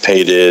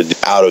 syncopated,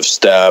 out of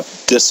step,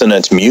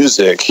 dissonant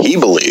music, he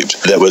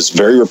believed, that was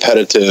very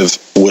repetitive,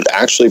 would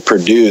actually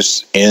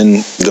produce in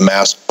the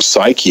mass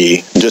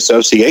psyche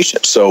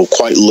dissociation. So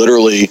quite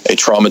literally a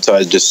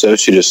traumatized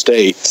dissociative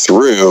state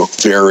through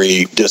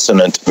very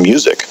dissonant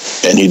music.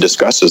 And he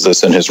discusses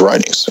this in his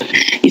writings.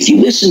 If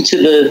you listen to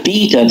the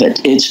beat of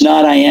it, it's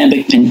not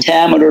iambic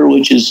pentameter,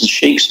 which is a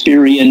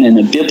Shakespearean and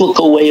a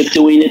biblical way of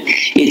doing it.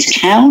 It's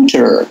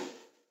counter.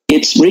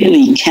 It's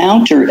really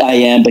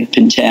counter-iambic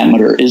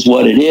pentameter is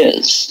what it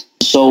is.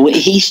 So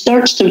he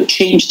starts to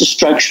change the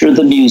structure of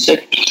the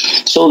music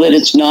so that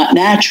it's not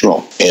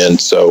natural. And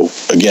so,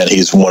 again,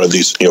 he's one of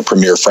these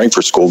premier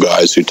Frankfurt School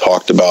guys who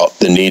talked about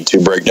the need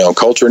to break down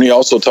culture. And he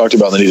also talked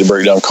about the need to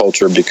break down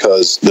culture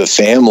because the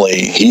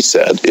family, he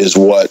said, is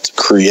what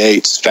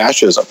creates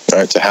fascism.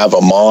 Right? To have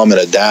a mom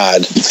and a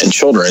dad and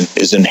children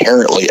is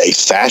inherently a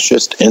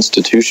fascist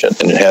institution,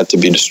 and it had to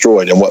be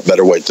destroyed. And what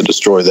better way to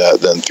destroy that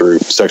than through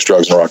sex,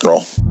 drugs, and rock and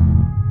roll?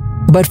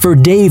 But for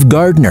Dave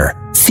Gardner,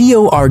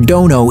 Theo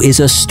Adorno is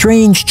a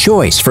strange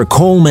choice for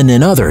Coleman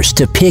and others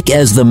to pick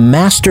as the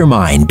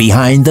mastermind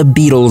behind the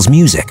Beatles'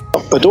 music.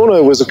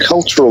 Adorno was a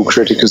cultural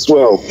critic as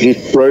well. He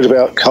wrote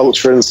about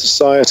culture and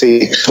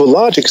society. To a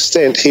large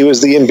extent, he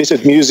was the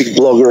embittered music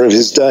blogger of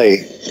his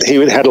day. He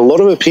had a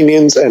lot of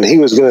opinions, and he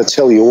was going to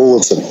tell you all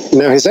of them.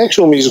 Now, his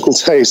actual musical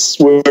tastes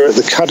were at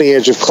the cutting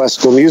edge of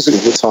classical music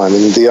at the time,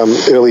 in the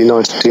early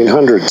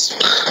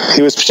 1900s.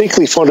 He was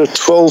particularly fond of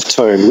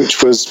 12-tone,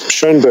 which was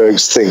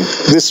Schoenberg's thing.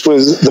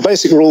 The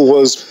basic rule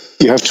was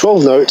you have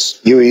 12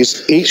 notes, you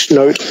use each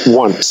note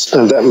once,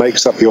 and that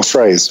makes up your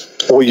phrase.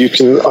 Or you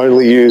can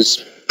only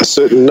use a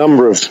certain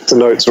number of the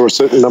notes or a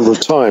certain number of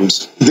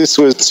times. This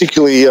was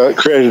particularly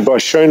created by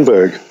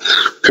Schoenberg,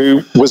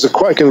 who was a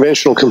quite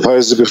conventional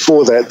composer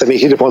before that. Then he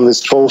hit upon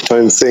this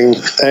 12-tone thing,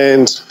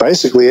 and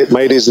basically it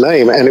made his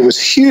name, and it was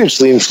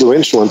hugely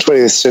influential on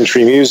 20th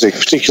century music,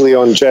 particularly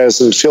on jazz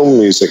and film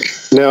music.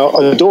 Now,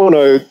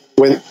 Adorno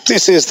went,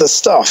 this is the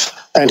stuff.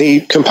 And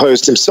he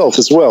composed himself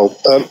as well.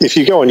 If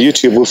you go on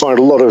YouTube, we'll find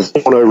a lot of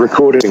Adorno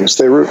recordings.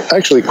 They're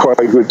actually quite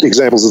good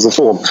examples of the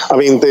form. I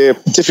mean, they're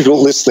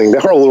difficult listening. They're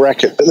horrible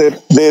racket, but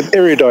they're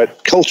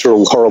erudite,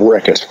 cultural horrible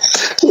racket.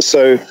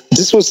 So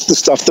this was the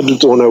stuff that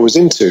Adorno was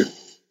into.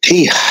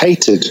 He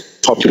hated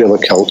popular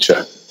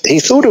culture. He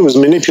thought it was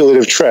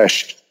manipulative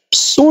trash,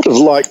 sort of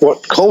like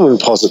what Coleman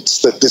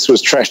posits, that this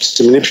was trash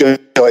to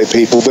manipulate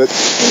people, but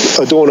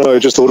Adorno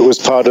just thought it was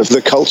part of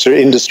the culture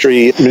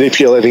industry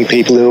manipulating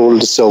people in order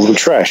to sell them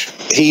trash.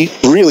 He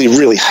really,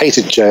 really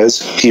hated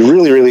jazz. He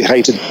really, really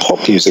hated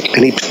pop music,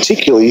 and he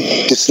particularly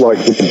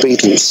disliked the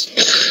Beatles.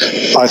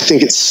 I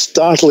think it's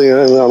startling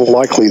and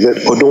unlikely that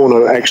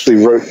Adorno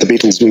actually wrote the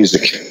Beatles'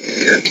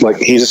 music. Like,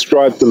 he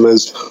described them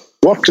as,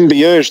 what can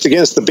be urged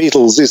against the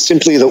Beatles is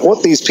simply that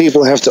what these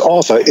people have to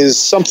offer is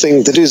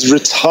something that is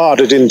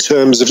retarded in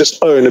terms of its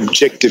own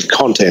objective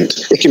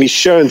content. It can be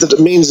shown that the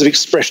means of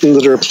expression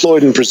that are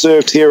employed and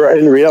preserved here are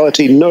in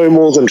reality no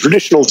more than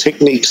traditional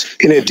techniques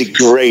in a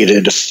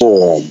degraded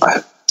form.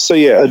 So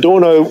yeah,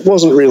 Adorno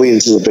wasn't really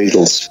into the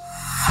Beatles.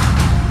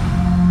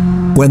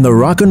 When the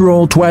Rock and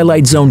Roll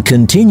Twilight Zone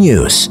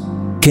continues,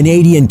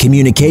 Canadian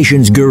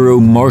communications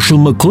guru Marshall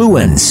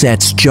McLuhan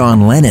sets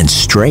John Lennon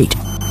straight.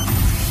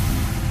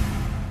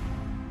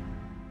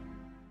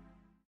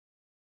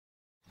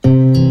 Well,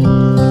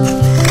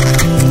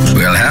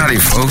 howdy,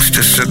 folks.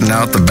 Just sitting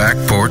out the back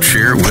porch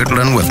here,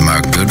 whittling with my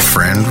good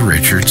friend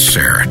Richard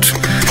Serrett.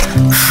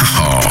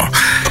 Oh,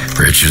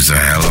 Richard's a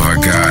hell of a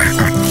guy.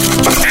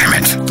 Damn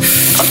it.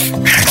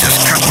 I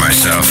just cut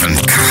myself, and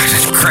God,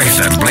 it's crazy.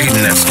 I'm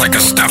bleeding. It's like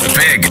a stuffed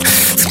pig.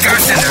 It's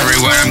gushing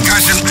everywhere. I'm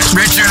gushing.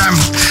 Richard, I'm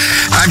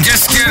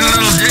just getting a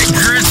little dick.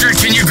 Richard,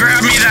 can you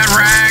grab me that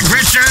rag?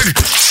 Richard!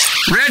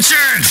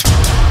 Richard!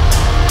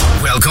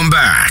 Welcome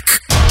back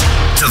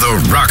to the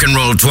Rock and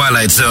Roll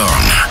Twilight Zone.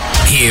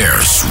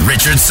 Here's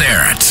Richard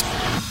Serrett.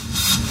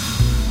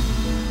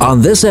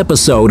 On this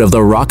episode of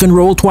the Rock and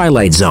Roll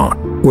Twilight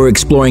Zone, we're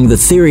exploring the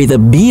theory the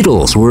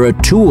Beatles were a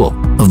tool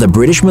of the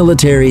British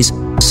military's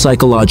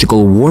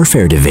Psychological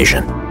Warfare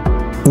Division.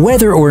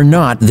 Whether or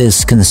not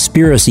this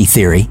conspiracy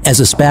theory, as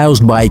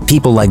espoused by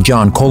people like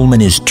John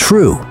Coleman, is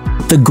true,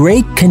 the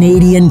great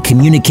Canadian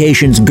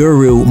communications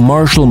guru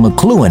Marshall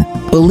McLuhan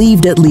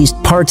believed at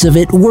least parts of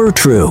it were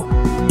true.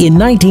 In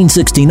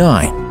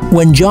 1969,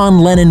 when John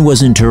Lennon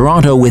was in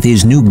Toronto with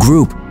his new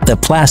group, the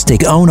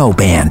Plastic Ono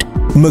Band,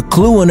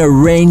 McLuhan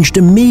arranged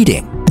a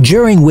meeting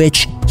during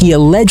which he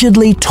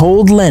allegedly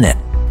told Lennon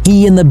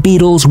he and the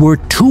Beatles were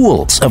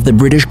tools of the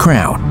British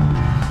Crown.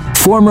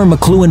 Former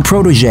McLuhan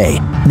protege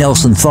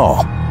Nelson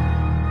Thal.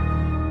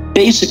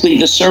 Basically,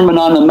 the Sermon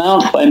on the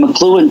Mount by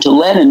McLuhan to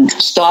Lennon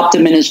stopped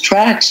him in his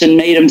tracks and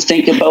made him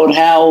think about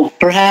how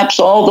perhaps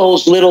all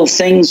those little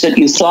things that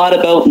you thought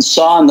about and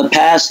saw in the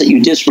past that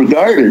you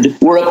disregarded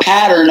were a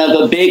pattern of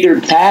a bigger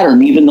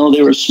pattern, even though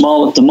they were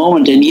small at the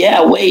moment. And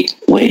yeah, wait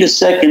a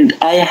second.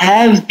 I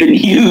have been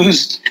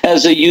used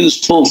as a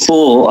useful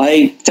fool.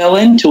 I fell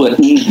into it.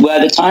 And by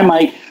the time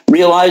I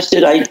realized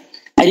it,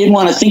 I didn't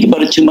want to think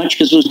about it too much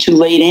because it was too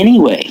late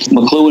anyway.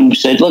 McLuhan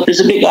said, look,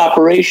 there's a big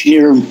operation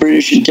here of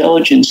British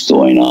intelligence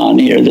going on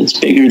here that's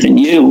bigger than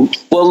you.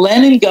 Well,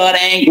 Lennon got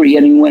angry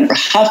and he went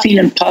huffing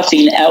and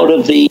puffing out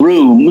of the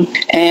room,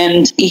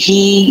 and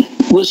he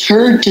was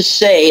heard to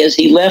say as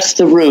he left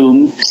the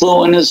room,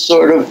 McLuhan is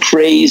sort of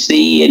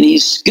crazy and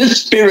he's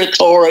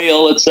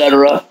conspiratorial,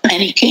 etc.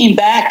 And he came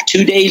back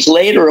 2 days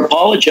later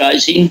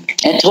apologizing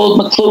and told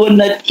McLuhan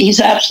that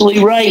he's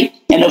absolutely right.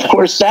 And of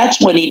course,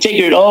 that's when he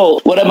figured,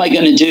 what am I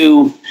going to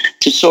do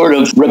to sort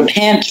of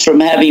repent from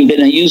having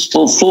been a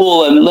useful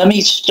fool? And let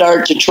me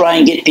start to try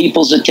and get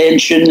people's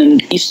attention.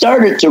 And he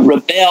started to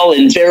rebel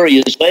in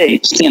various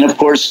ways. And of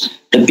course,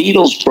 the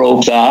Beatles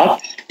broke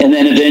up. And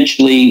then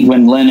eventually,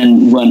 when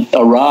Lennon went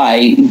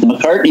awry,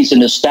 McCartney's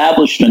an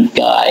establishment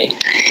guy.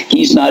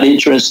 He's not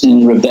interested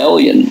in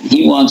rebellion.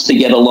 He wants to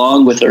get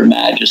along with Her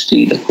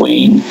Majesty, the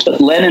Queen.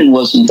 But Lennon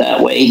wasn't that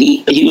way.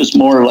 He was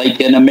more like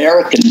an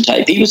American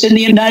type. He was in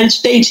the United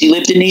States. He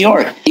lived in New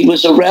York. He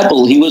was a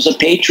rebel. He was a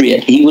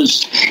patriot. He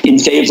was in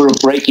favor of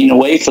breaking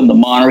away from the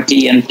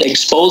monarchy and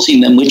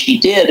exposing them, which he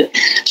did,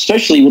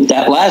 especially with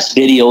that last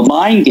video,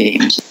 Mind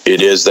Games.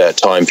 It is that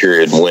time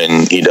period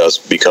when he does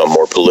become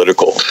more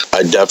political.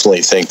 I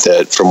definitely think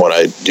that from what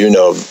I do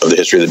know of the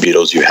history of the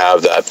Beatles, you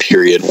have that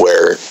period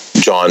where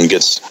John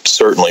gets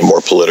certainly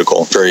more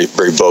political, very,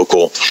 very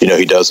vocal. You know,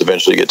 he does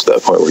eventually get to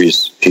that point where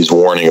he's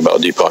warning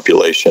about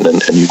depopulation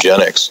and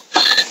eugenics.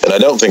 And I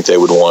don't think they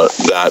would want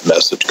that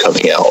message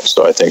coming out.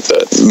 So I think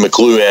that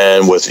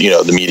McLuhan, with,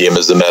 the medium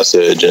as the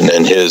message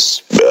and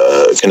his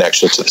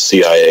connections to the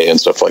CIA and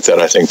stuff like that,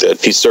 I think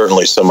that he's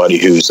certainly somebody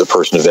who's a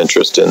person of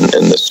interest in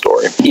this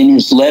story. In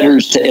his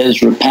letters to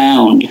Ezra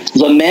Pound,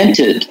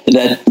 lamented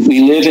that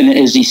we live in,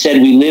 as he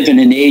said, we live in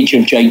an age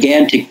of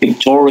gigantic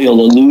pictorial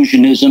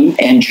illusionism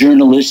and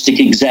journalistic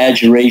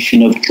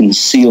exaggeration of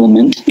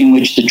concealment, in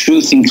which the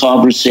truth in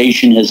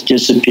conversation has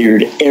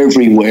disappeared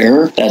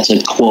everywhere. That's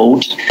a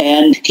quote.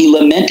 And he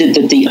lamented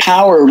that the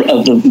power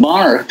of the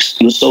monarchs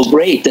was so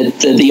great that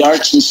the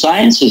arts and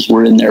sciences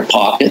were in their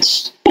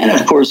pockets. And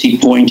of course, he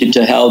pointed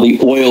to how the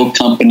oil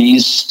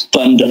companies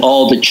fund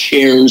all the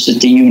chairs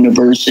at the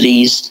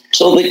universities.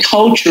 So the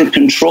culture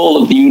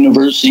control of the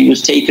university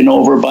was taken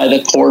over by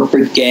the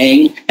corporate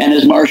gang. And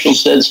as Marshall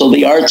said, so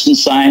the arts and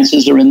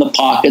sciences are in the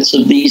pockets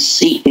of these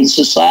secret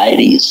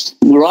societies.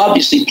 We're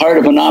obviously part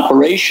of an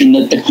operation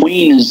that the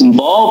Queen is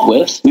involved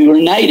with. We were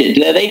knighted.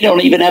 They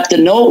don't even have to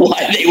know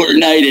why they were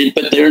knighted,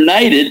 but they're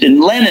knighted.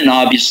 And Lennon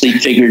obviously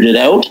figured it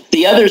out.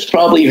 The others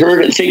probably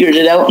figured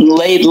it out and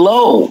laid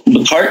low.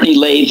 McCartney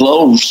laid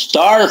low.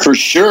 Starr for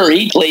sure.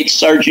 He played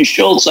Sergeant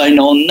Schultz. I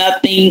know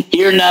nothing,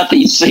 hear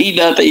nothing, see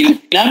nothing.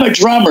 I'm a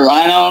drummer.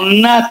 I know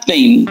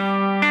nothing.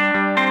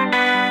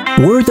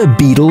 Were the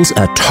Beatles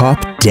a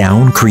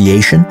top-down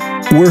creation?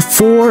 Were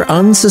four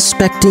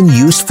unsuspecting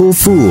useful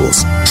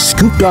fools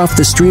scooped off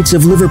the streets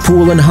of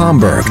Liverpool and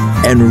Hamburg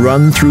and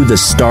run through the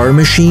Star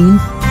Machine?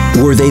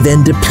 Were they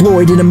then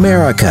deployed in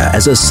America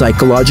as a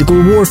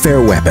psychological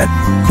warfare weapon?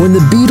 When the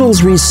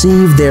Beatles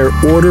received their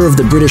Order of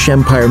the British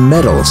Empire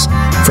medals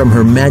from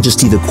Her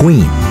Majesty the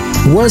Queen,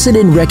 was it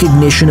in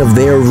recognition of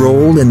their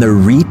role in the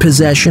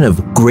repossession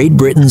of Great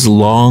Britain's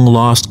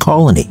long-lost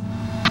colony?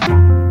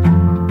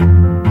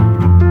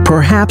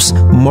 Perhaps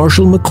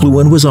Marshall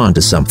McLuhan was onto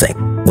something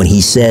when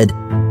he said,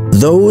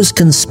 "Those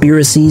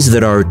conspiracies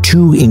that are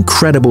too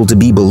incredible to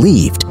be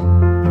believed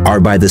are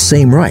by the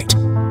same right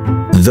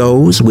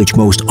those which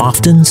most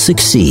often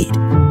succeed."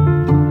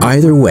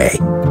 Either way,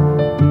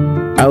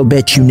 I'll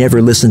bet you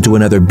never listen to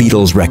another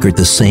Beatles record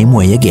the same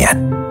way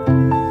again.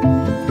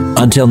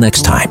 Until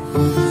next time,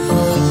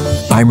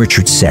 I'm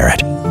Richard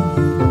Serrett.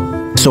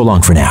 So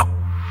long for now.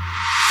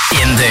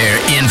 In their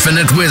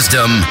infinite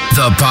wisdom,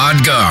 the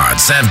pod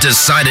gods have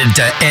decided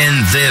to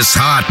end this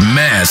hot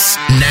mess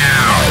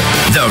now.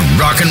 The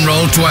Rock and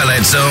Roll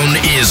Twilight Zone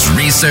is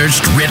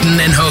researched, written,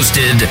 and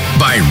hosted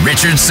by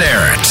Richard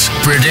Serrett.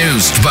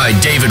 Produced by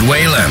David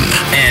Whalen.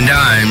 And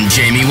I'm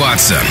Jamie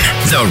Watson.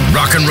 The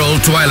Rock and Roll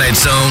Twilight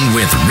Zone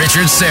with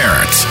Richard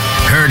Serrett.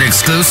 Heard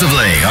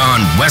exclusively on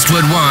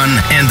Westwood One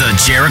and the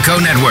Jericho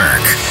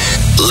Network.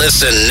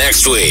 Listen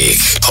next week.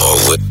 Oh,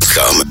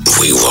 come,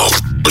 we will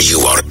pull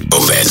you out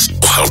of bed.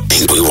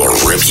 We will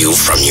rip you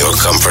from your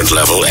comfort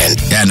level,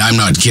 and I'm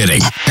not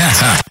kidding.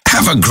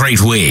 Have a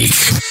great week.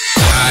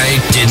 I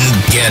didn't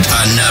get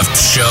enough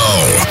show.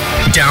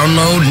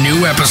 Download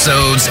new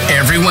episodes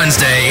every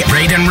Wednesday.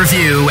 Rate and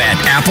review at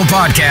Apple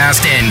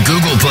Podcast and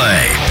Google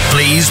Play.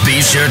 Please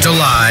be sure to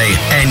like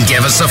and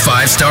give us a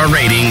 5-star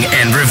rating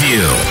and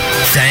review.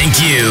 Thank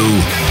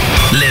you,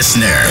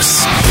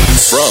 listeners.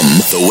 From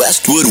the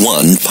Westwood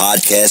One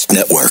Podcast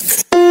Network.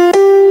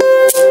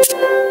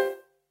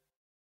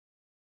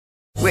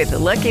 With the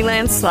Lucky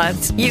Land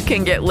Slots, you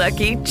can get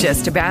lucky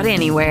just about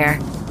anywhere.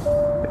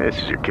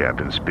 This is your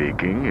captain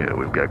speaking.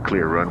 We've got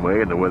clear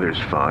runway and the weather's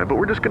fine, but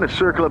we're just going to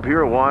circle up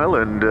here a while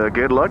and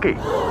get lucky.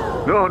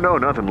 No,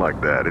 nothing like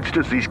that. It's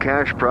just these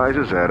cash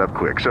prizes add up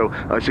quick. So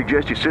I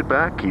suggest you sit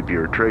back, keep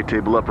your tray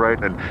table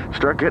upright, and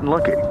start getting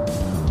lucky.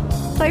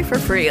 Play for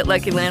free at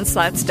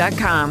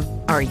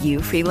LuckyLandSlots.com. Are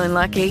you feeling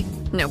lucky?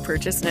 No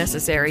purchase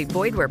necessary.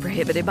 Void where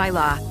prohibited by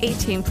law.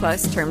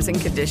 18+ terms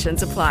and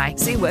conditions apply.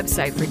 See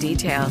website for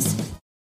details.